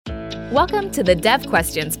Welcome to the Dev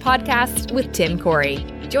Questions podcast with Tim Corey.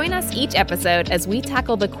 Join us each episode as we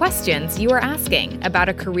tackle the questions you are asking about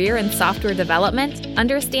a career in software development,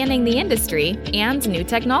 understanding the industry, and new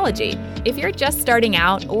technology. If you're just starting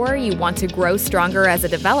out or you want to grow stronger as a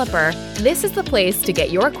developer, this is the place to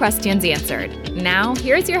get your questions answered. Now,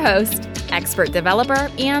 here's your host, expert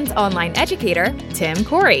developer and online educator, Tim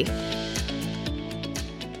Corey.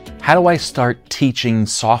 How do I start teaching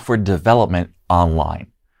software development online?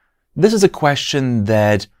 This is a question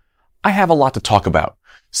that I have a lot to talk about.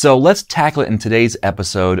 So let's tackle it in today's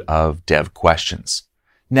episode of Dev Questions.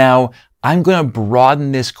 Now, I'm going to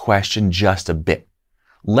broaden this question just a bit.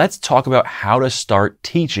 Let's talk about how to start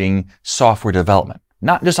teaching software development.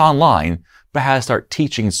 Not just online, but how to start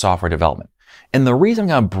teaching software development. And the reason I'm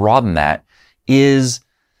going to broaden that is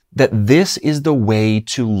that this is the way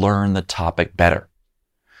to learn the topic better.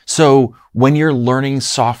 So when you're learning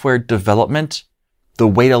software development, the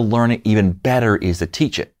way to learn it even better is to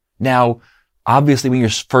teach it. Now, obviously, when you're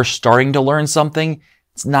first starting to learn something,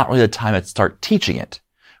 it's not really the time to start teaching it.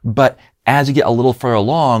 But as you get a little further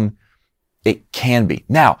along, it can be.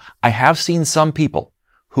 Now, I have seen some people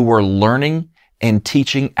who are learning and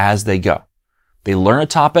teaching as they go. They learn a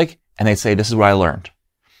topic and they say, this is what I learned.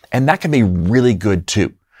 And that can be really good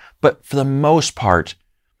too. But for the most part,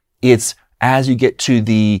 it's as you get to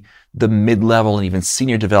the mid-level and even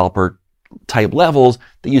senior developer type levels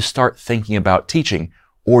that you start thinking about teaching,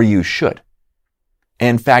 or you should.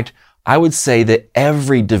 In fact, I would say that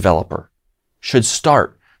every developer should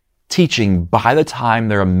start teaching by the time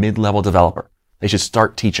they're a mid-level developer. They should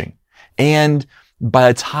start teaching. And by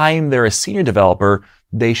the time they're a senior developer,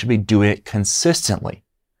 they should be doing it consistently.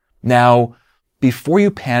 Now, before you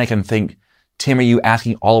panic and think, Tim, are you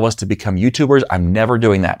asking all of us to become YouTubers? I'm never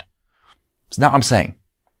doing that. It's not what I'm saying.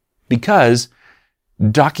 Because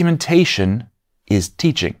documentation is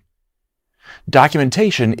teaching.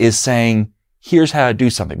 Documentation is saying, here's how to do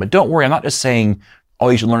something. But don't worry, I'm not just saying, oh,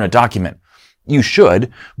 you should learn a document. You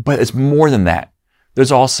should, but it's more than that.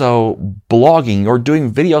 There's also blogging or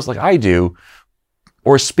doing videos like I do,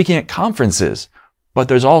 or speaking at conferences. But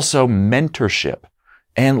there's also mentorship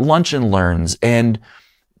and lunch and learns and,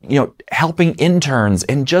 helping interns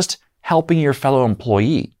and just helping your fellow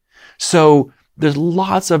employee. So there's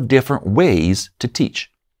lots of different ways to teach.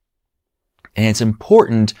 And it's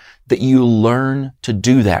important that you learn to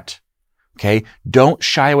do that. Okay? Don't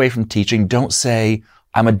shy away from teaching. Don't say,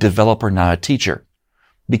 I'm a developer, not a teacher.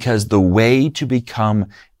 Because the way to become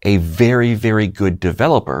a very, very good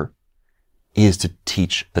developer is to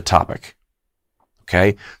teach the topic.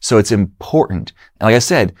 Okay? So it's important. And like I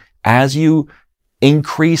said, as you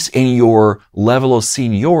increase in your level of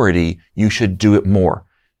seniority, you should do it more.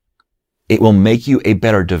 It will make you a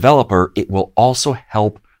better developer. It will also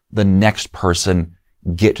help the next person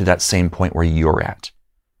get to that same point where you're at.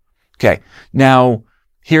 Okay. Now,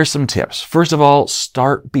 here's some tips. First of all,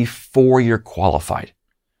 start before you're qualified.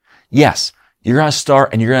 Yes, you're going to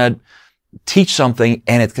start and you're going to teach something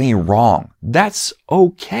and it's going to be wrong. That's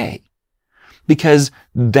okay. Because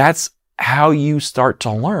that's how you start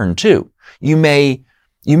to learn too. You may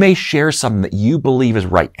share something that you believe is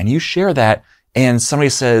right and you share that and somebody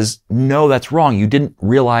says, no, that's wrong. You didn't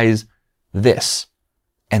realize this.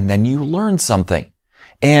 And then you learn something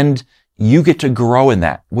and you get to grow in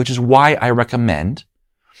that, which is why I recommend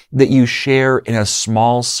that you share in a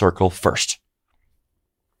small circle first.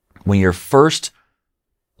 When you're first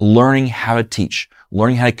learning how to teach,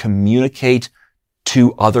 learning how to communicate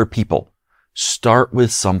to other people, start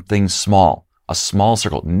with something small, a small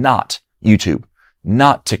circle, not YouTube,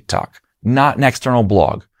 not TikTok, not an external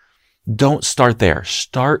blog. Don't start there.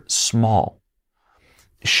 Start small.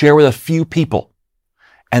 Share with a few people.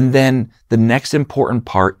 And then the next important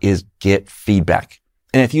part is get feedback.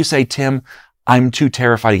 And if you say, Tim, I'm too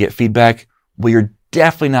terrified to get feedback, well, you're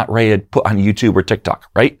definitely not ready to put on YouTube or TikTok,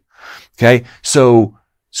 right? Okay. So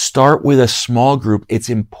start with a small group. It's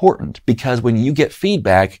important because when you get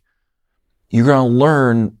feedback, you're going to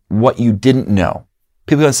learn what you didn't know.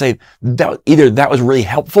 People are going to say that either that was really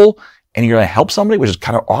helpful and you're going to help somebody, which is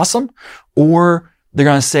kind of awesome, or they're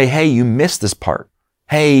going to say, hey, you missed this part.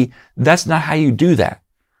 Hey, that's not how you do that.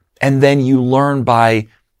 And then you learn by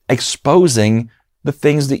exposing the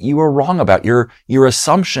things that you were wrong about, your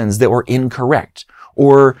assumptions that were incorrect,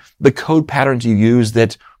 or the code patterns you use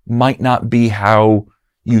that might not be how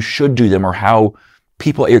you should do them or how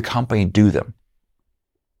people at your company do them.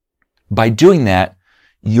 By doing that,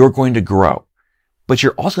 you're going to grow. But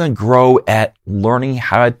you're also going to grow at learning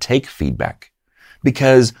how to take feedback,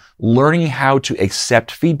 because learning how to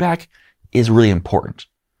accept feedback is really important.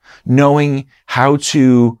 Knowing how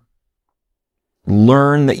to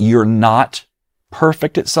learn that you're not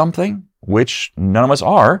perfect at something, which none of us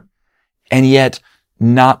are, and yet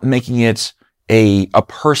not making it a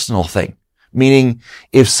personal thing. Meaning,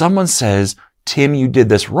 if someone says, Tim, you did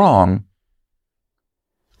this wrong,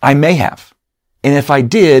 I may have. And if I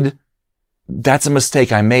did, that's a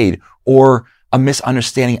mistake I made or a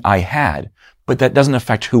misunderstanding I had, but that doesn't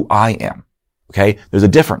affect who I am. Okay? There's a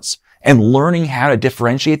difference. And learning how to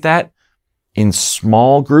differentiate that in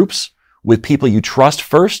small groups with people you trust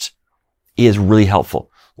first is really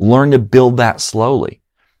helpful. Learn to build that slowly.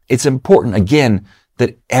 It's important, again,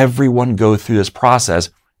 that everyone go through this process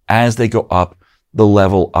as they go up the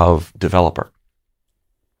level of developer.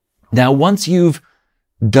 Now, once you've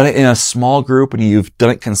done it in a small group and you've done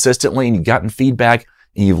it consistently and you've gotten feedback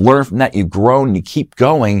and you've learned from that, you've grown and you keep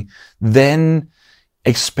going, then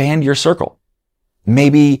expand your circle.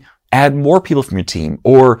 Maybe add more people from your team,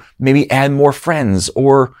 or maybe add more friends,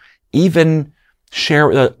 or even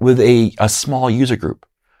share with a small user group.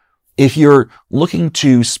 If you're looking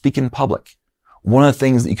to speak in public, one of the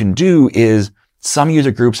things that you can do is some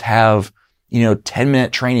user groups have,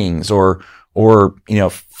 10-minute trainings or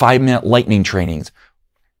 5-minute lightning trainings.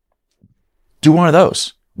 Do one of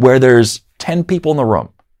those where there's 10 people in the room.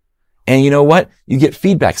 And you know what? You get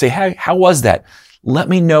feedback. Say, how was that? Let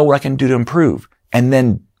me know what I can do to improve. And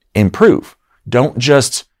then improve. Don't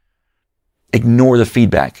just ignore the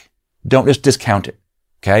feedback. Don't just discount it.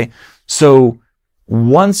 Okay? So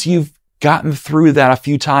once you've gotten through that a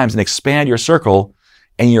few times and expand your circle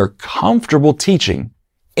and you're comfortable teaching,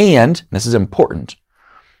 and this is important,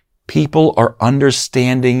 people are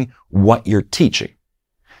understanding what you're teaching.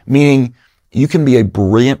 Meaning you can be a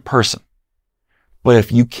brilliant person, but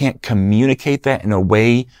if you can't communicate that in a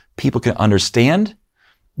way people can understand,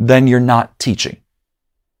 then you're not teaching.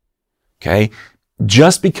 Okay?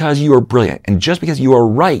 Just because you are brilliant and just because you are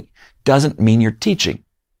right doesn't mean you're teaching.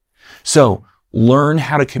 So learn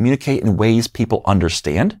how to communicate in ways people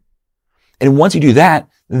understand. And once you do that,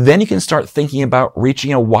 then you can start thinking about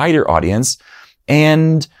reaching a wider audience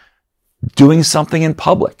and doing something in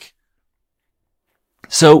public.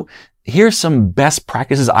 So here's some best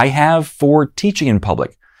practices I have for teaching in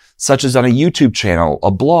public, such as on a YouTube channel,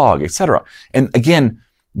 a blog, etc. And again,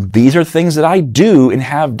 these are things that I do and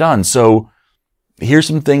have done. So here's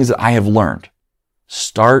some things that I have learned.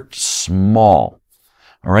 Start small.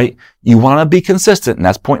 All right. You want to be consistent. And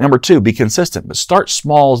that's point number 2, be consistent, but start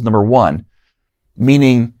small is number 1,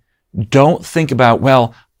 meaning don't think about,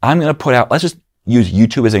 well, I'm going to put out, let's just use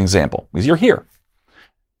YouTube as an example because you're here.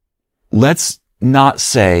 Let's not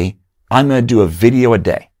say I'm going to do a video a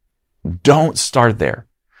day. Don't start there.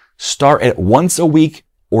 Start at once a week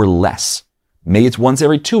or less. Maybe it's once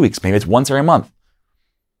every 2 weeks. Maybe it's once every month.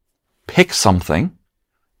 Pick something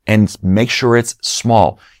and make sure it's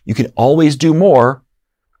small. You can always do more,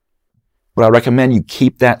 but I recommend you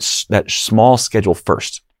keep that small schedule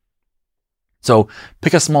first. So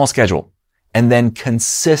pick a small schedule and then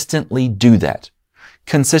consistently do that.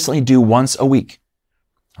 Consistently do once a week.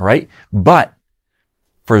 All right. But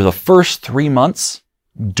for the first 3 months,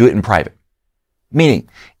 do it in private. Meaning,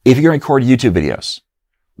 if you're going to record YouTube videos,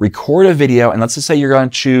 record a video, and let's just say you're going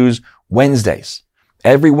to choose Wednesdays.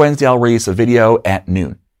 Every Wednesday, I'll release a video at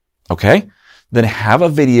noon. Okay? Then have a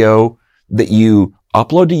video that you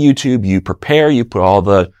upload to YouTube, you prepare, you put all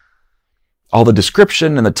the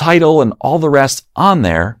description and the title and all the rest on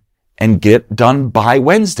there and get it done by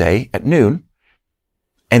Wednesday at noon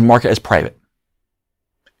and mark it as private.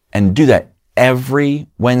 And do that every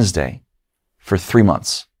Wednesday for 3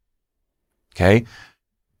 months. Okay?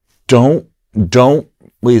 Don't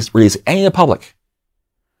release any to the public.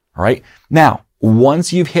 All right? Now,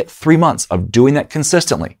 once you've hit 3 months of doing that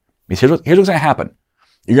consistently, here's what's going to happen.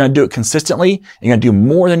 You're going to do it consistently, and you're going to do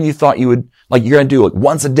more than you thought you would. Like you're going to do it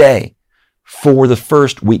once a day for the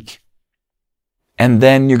first week. And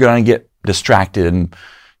then you're going to get distracted and,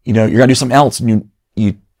 you're going to do something else and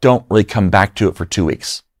you don't really come back to it for 2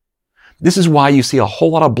 weeks. This is why you see a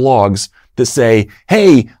whole lot of blogs that say,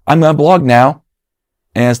 hey, I'm going to blog now.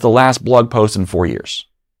 And it's the last blog post in 4 years.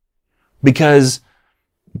 Because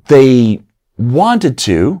they wanted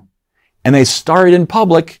to, and they started in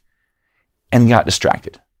public and got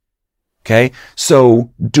distracted. Okay?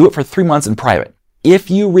 So do it for 3 months in private.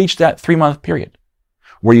 If you reach that 3-month period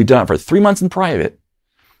where you've done it for 3 months in private,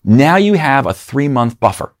 now you have a 3-month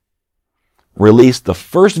buffer. Release the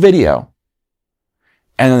first video,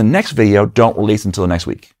 and then the next video don't release until the next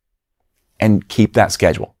week. And keep that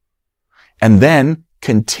schedule. And then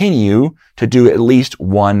continue to do at least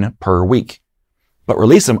one per week, but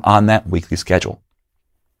release them on that weekly schedule.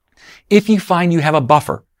 If you find you have a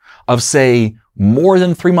buffer of, say, more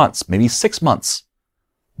than 3 months, maybe 6 months,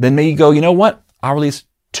 then maybe go, you know what? I'll release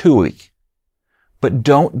 2 a week. But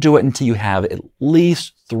don't do it until you have at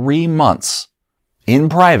least 3 months in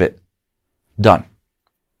private done.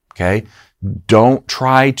 Okay? Don't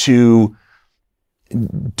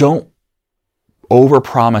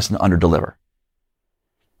overpromise and underdeliver.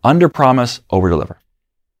 Underpromise, overdeliver.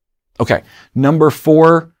 Okay. Number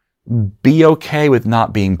 4, be okay with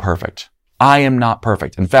not being perfect. I am not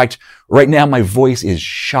perfect. In fact, right now my voice is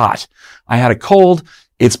shot. I had a cold.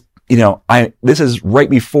 It's, this is right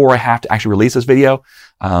before I have to actually release this video.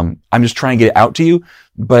 I'm just trying to get it out to you,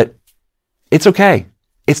 but it's okay.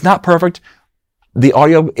 It's not perfect. The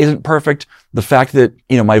audio isn't perfect. The fact that,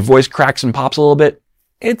 my voice cracks and pops a little bit,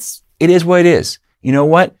 it is what it is. You know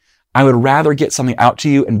what? I would rather get something out to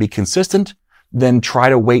you and be consistent than try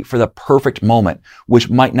to wait for the perfect moment, which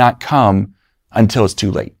might not come until it's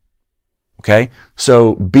too late. Okay?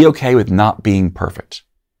 So be okay with not being perfect.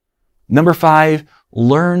 Number 5,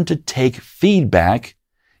 learn to take feedback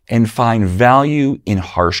and find value in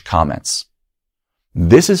harsh comments.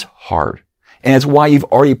 This is hard. And it's why you've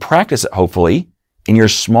already practiced it, hopefully, in your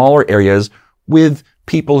smaller areas with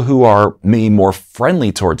people who are maybe more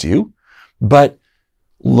friendly towards you, but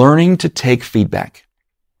learning to take feedback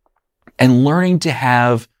and learning to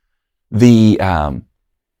have the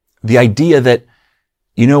idea that,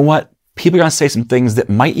 you know what, people are going to say some things that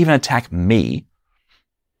might even attack me,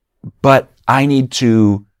 but I need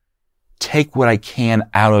to take what I can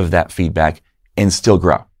out of that feedback and still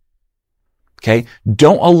grow. Okay?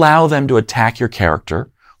 Don't allow them to attack your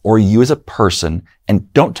character or you as a person,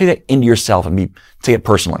 and don't take that into yourself and take it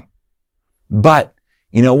personally. But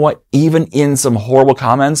you know what? Even in some horrible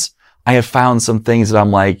comments, I have found some things that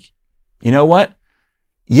I'm like, you know what?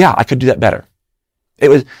 Yeah, I could do that better. It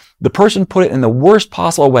was the person put it in the worst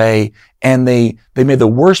possible way, and they made the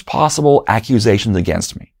worst possible accusations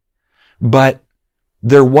against me. But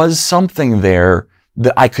there was something there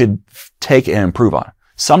that I could take and improve on.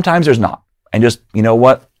 Sometimes there's not. And just, you know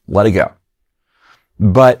what? Let it go.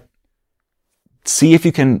 But see if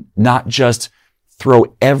you can not just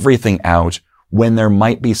throw everything out when there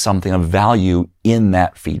might be something of value in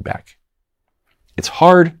that feedback. It's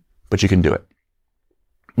hard, but you can do it.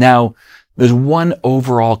 Now, there's one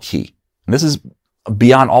overall key. And this is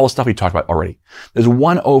beyond all the stuff we talked about already. There's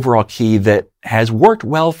one overall key that has worked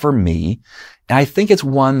well for me, and I think it's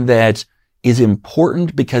one that is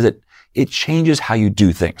important because it changes how you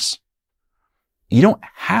do things. You don't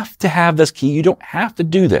have to have this key. You don't have to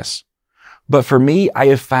do this. But for me, I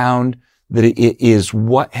have found that it is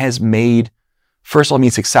what has made, first of all, me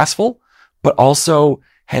successful, but also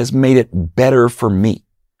has made it better for me.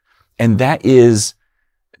 And that is,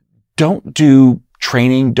 don't do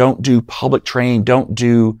training, don't do public training, don't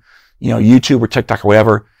do, YouTube or TikTok or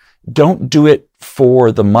whatever. Don't do it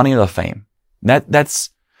for the money or the fame. That's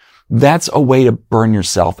a way to burn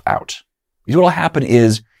yourself out. Because what will happen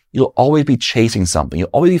is you'll always be chasing something. You'll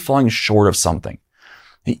always be falling short of something.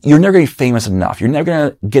 You're never going to be famous enough. You're never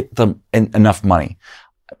going to get enough money.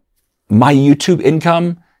 My YouTube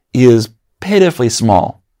income is pitifully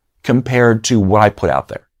small compared to what I put out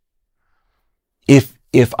there.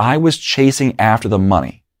 If I was chasing after the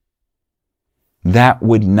money, that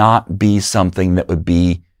would not be something that would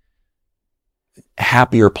be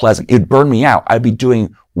happy or pleasant. It would burn me out. I'd be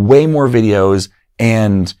doing way more videos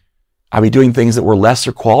and I'd be doing things that were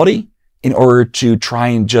lesser quality in order to try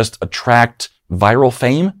and just attract viral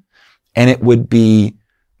fame. And it would be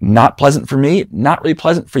not pleasant for me, not really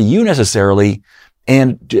pleasant for you necessarily.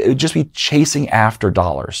 And it would just be chasing after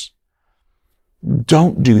dollars.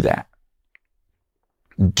 Don't do that.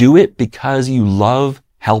 Do it because you love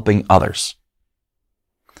helping others.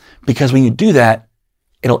 Because when you do that,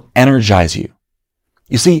 it'll energize you.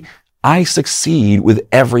 You see, I succeed with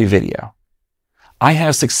every video. I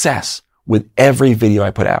have success with every video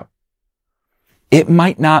I put out. It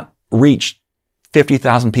might not reach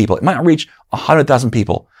 50,000 people. It might not reach 100,000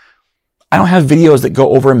 people. I don't have videos that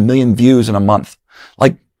go over 1 million views in a month.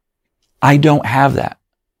 I don't have that.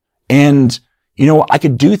 And, I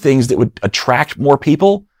could do things that would attract more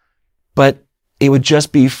people, but it would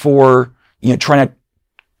just be for, trying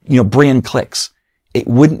to, bring in clicks. It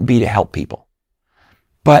wouldn't be to help people.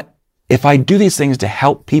 But if I do these things to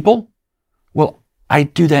help people, well, I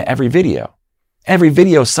do that every video. Every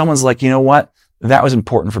video, someone's like, you know what? That was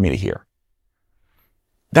important for me to hear.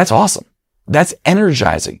 That's awesome. That's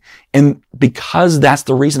energizing. And because that's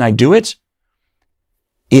the reason I do it,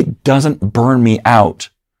 it doesn't burn me out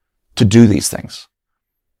to do these things.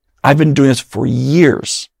 I've been doing this for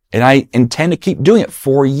years, and I intend to keep doing it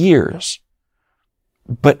for years.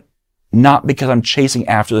 But not because I'm chasing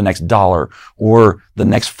after the next dollar or the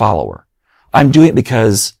next follower. I'm doing it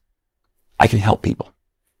because I can help people.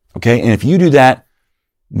 Okay. And if you do that,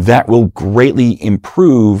 that will greatly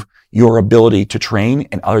improve your ability to train,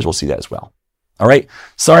 and others will see that as well. All right.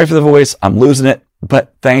 Sorry for the voice. I'm losing it,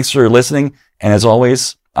 but thanks for listening. And as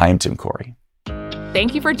always, I am Tim Corey.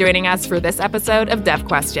 Thank you for joining us for this episode of Dev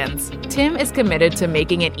Questions. Tim is committed to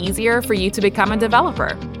making it easier for you to become a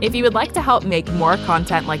developer. If you would like to help make more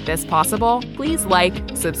content like this possible, please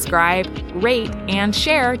like, subscribe, rate, and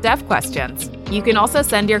share Dev Questions. You can also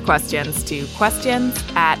send your questions to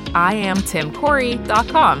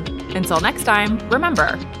questions@IamTimCorey.com. Until next time,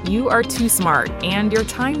 remember, you are too smart and your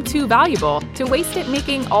time too valuable to waste it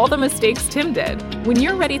making all the mistakes Tim did. When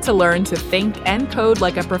you're ready to learn to think and code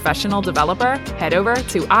like a professional developer, head over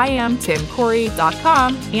to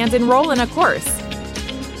IamTimCorey.com and enroll in a course.